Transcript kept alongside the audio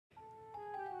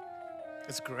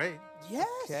It's great. Yes.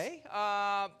 Okay.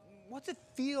 What's it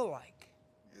feel like?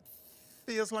 It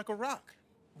feels like a rock.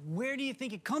 Where do you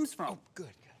think it comes from? Oh, good.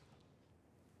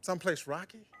 Someplace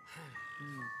rocky?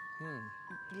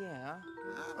 Yeah.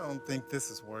 I don't think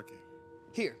this is working.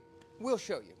 Here, we'll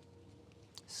show you.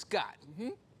 Scott,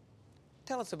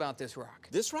 tell us about this rock.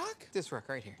 This rock? This rock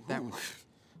right here. That one.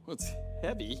 Well, it's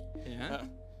heavy. Yeah.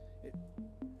 It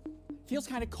feels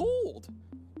kind of cold.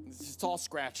 It's all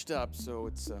scratched up, so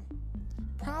it's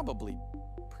probably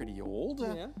pretty old.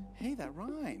 Yeah. Hey, that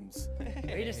rhymes.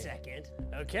 Wait a second.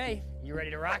 Okay, you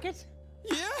ready to rock it?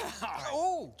 Yeah!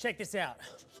 Oh! Check this out.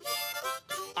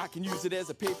 I can use it as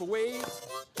a paperweight,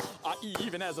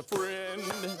 even as a friend.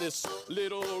 This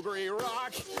little gray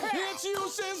rock, its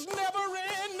use is never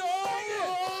end. No,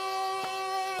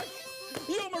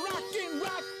 you're my rockin'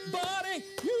 rock buddy.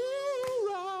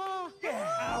 You rock.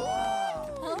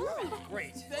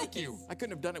 Great. Thank you. I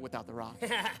couldn't have done it without the rock.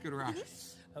 Good rock.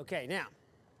 Okay, now,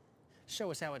 show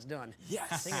us how it's done.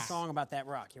 Yes. Sing a song about that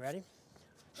rock. You ready?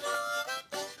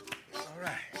 All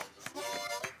right.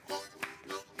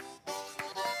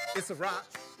 It's a rock.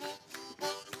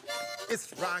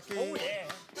 It's rocky. Oh, yeah.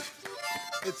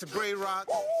 It's a gray rock.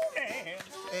 Oh, yeah.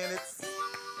 And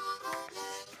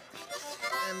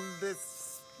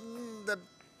this, the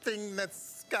thing that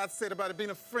Scott said about it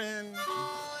being a friend.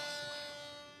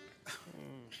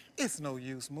 It's no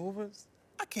use, movers.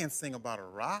 I can't sing about a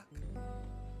rock.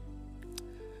 I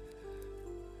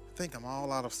think I'm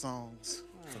all out of songs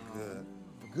for good.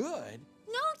 Good.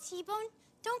 No, T-Bone,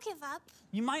 don't give up.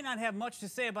 You might not have much to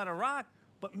say about a rock,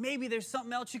 but maybe there's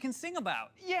something else you can sing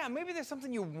about. Yeah, maybe there's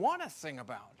something you want to sing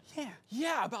about. Yeah.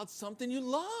 Yeah, about something you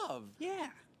love. Yeah.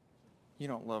 You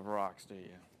don't love rocks, do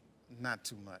you? Not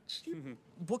too much.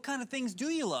 What kind of things do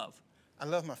you love? I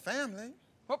love my family.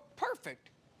 Well, perfect.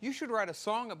 You should write a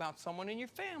song about someone in your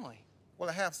family. Well,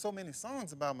 I have so many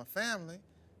songs about my family.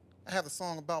 I have a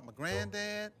song about my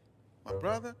granddad, my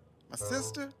brother, my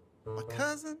sister, my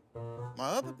cousin, my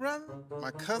other brother,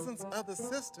 my cousin's other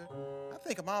sister. I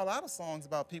think I'm all out of songs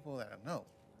about people that I know.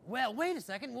 Well, wait a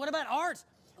second. What about art?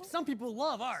 Some people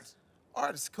love art.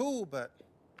 Art is cool, but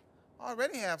I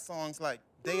already have songs like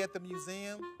Day at the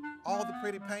Museum, All the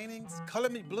Pretty Paintings, Color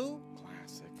Me Blue.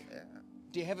 Classic. Yeah.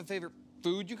 Do you have a favorite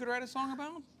food you could write a song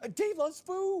about? Dave loves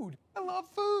food. I love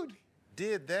food.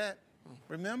 Did that,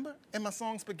 remember? In my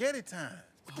song Spaghetti Time.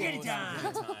 Spaghetti time.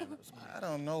 I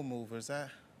don't know, movers. I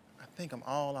think I'm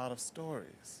all out of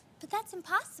stories. But that's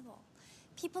impossible.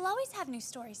 People always have new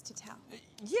stories to tell.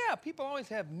 Yeah, people always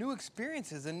have new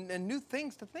experiences and new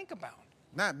things to think about.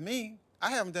 Not me.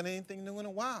 I haven't done anything new in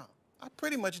a while. I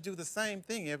pretty much do the same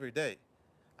thing every day.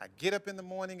 I get up in the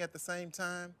morning at the same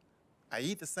time. I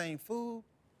eat the same food.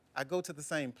 I go to the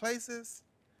same places.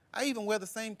 I even wear the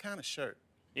same kind of shirt.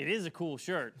 It is a cool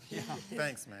shirt.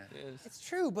 Thanks, man. It's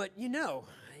true, but you know,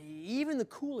 even the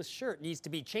coolest shirt needs to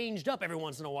be changed up every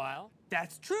once in a while.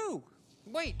 That's true.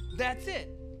 Wait, that's it.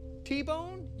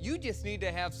 T-Bone, you just need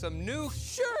to have some new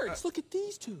Shirts. Look at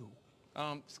these two.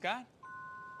 Scott,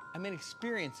 I mean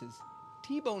experiences.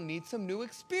 T-Bone needs some new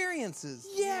experiences.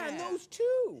 Yeah, and those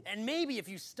two. And maybe if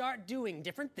you start doing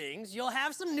different things, you'll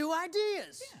have some new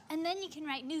ideas. And then you can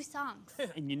write new songs.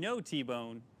 And you know,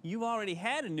 T-Bone, you already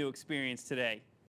had a new experience today.